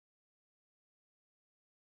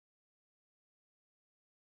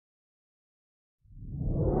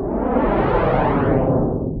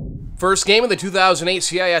First game of the 2008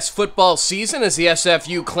 CIS football season as the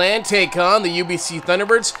SFU Clan take on the UBC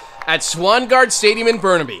Thunderbirds at Swangard Stadium in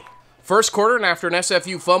Burnaby. First quarter, and after an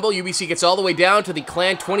SFU fumble, UBC gets all the way down to the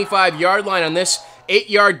Clan 25-yard line on this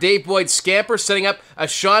 8-yard Dave Boyd scamper, setting up a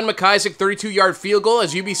Sean McIsaac 32-yard field goal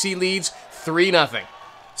as UBC leads 3-0.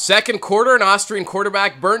 Second quarter, an Austrian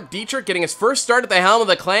quarterback, Bernd Dietrich, getting his first start at the helm of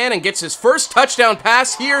the Clan and gets his first touchdown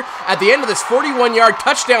pass here at the end of this 41-yard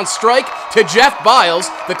touchdown strike to Jeff Biles.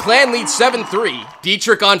 The Clan leads 7-3.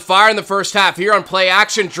 Dietrich on fire in the first half. Here on play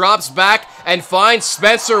action, drops back and finds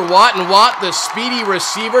Spencer Watt, and Watt, the speedy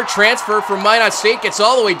receiver, transfer from Minot State, gets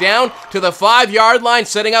all the way down to the 5-yard line,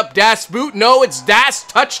 setting up Das Boot. No, it's Das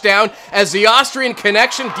touchdown as the Austrian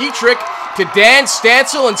connection, Dietrich to Dan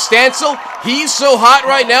Stancil, and Stancil, he's so hot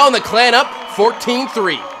right now, and the Clan up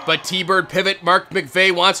 14-3. But T-Bird pivot Mark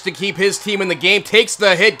McVeigh wants to keep his team in the game, takes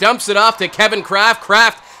the hit, dumps it off to Kevin Kraft.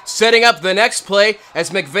 Kraft setting up the next play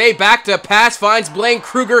as McVeigh back to pass, finds Blaine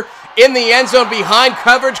Kruger in the end zone behind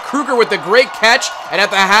coverage. Kruger with the great catch, and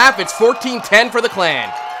at the half, it's 14-10 for the Clan.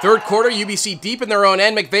 Third quarter, UBC deep in their own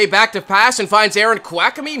end. McVeigh back to pass and finds Aaron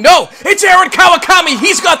Kawakami. No, it's Aaron Kawakami.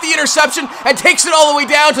 He's got the interception and takes it all the way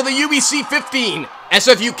down to the UBC 15.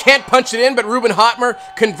 SFU can't punch it in, but Ruben Hotmer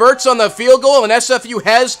converts on the field goal, and SFU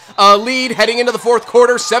has a lead heading into the fourth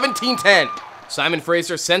quarter, 17-10. Simon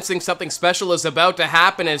Fraser sensing something special is about to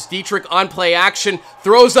happen as Dietrich on play action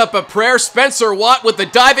throws up a prayer. Spencer Watt with the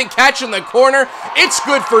diving catch in the corner. It's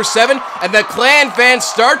good for 7, and the Clan fans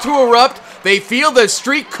start to erupt. They feel the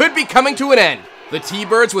streak could be coming to an end. The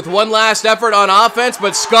T-Birds with one last effort on offense,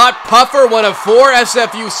 but Scott Puffer, one of 4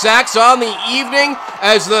 SFU sacks on the evening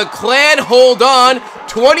as the Clan hold on.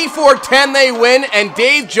 24-10 they win, and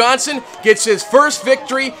Dave Johnson gets his first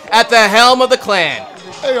victory at the helm of the Clan.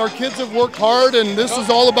 Hey, our kids have worked hard, and this is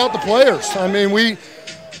all about the players. I mean,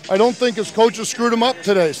 I don't think his coaches screwed them up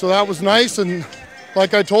today, so that was nice. And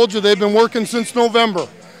like I told you, they've been working since November.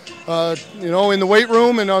 In the weight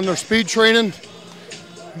room and on their speed training.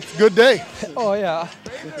 It's a good day. Oh, yeah.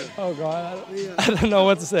 Oh, God. I don't know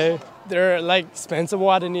what to say. They're like Spencer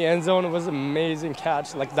Watt in the end zone. It was an amazing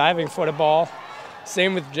catch, like diving for the ball.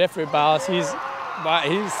 Same with Jeffrey Biles. He's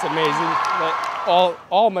amazing. But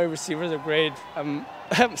all my receivers are great. I'm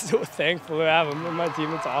so thankful to have them in my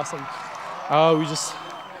team. It's awesome. I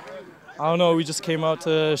don't know. We just came out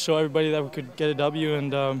to show everybody that we could get a W,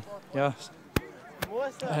 and yeah.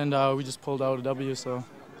 And we just pulled out a W, so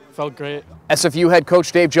felt great. SFU head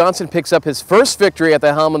coach Dave Johnson picks up his first victory at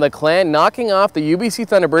the helm of the Clan, knocking off the UBC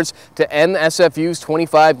Thunderbirds to end SFU's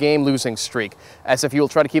 25-game losing streak. SFU will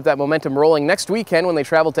try to keep that momentum rolling next weekend when they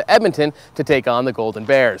travel to Edmonton to take on the Golden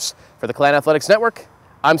Bears. For the Clan Athletics Network,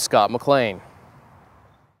 I'm Scott McLean.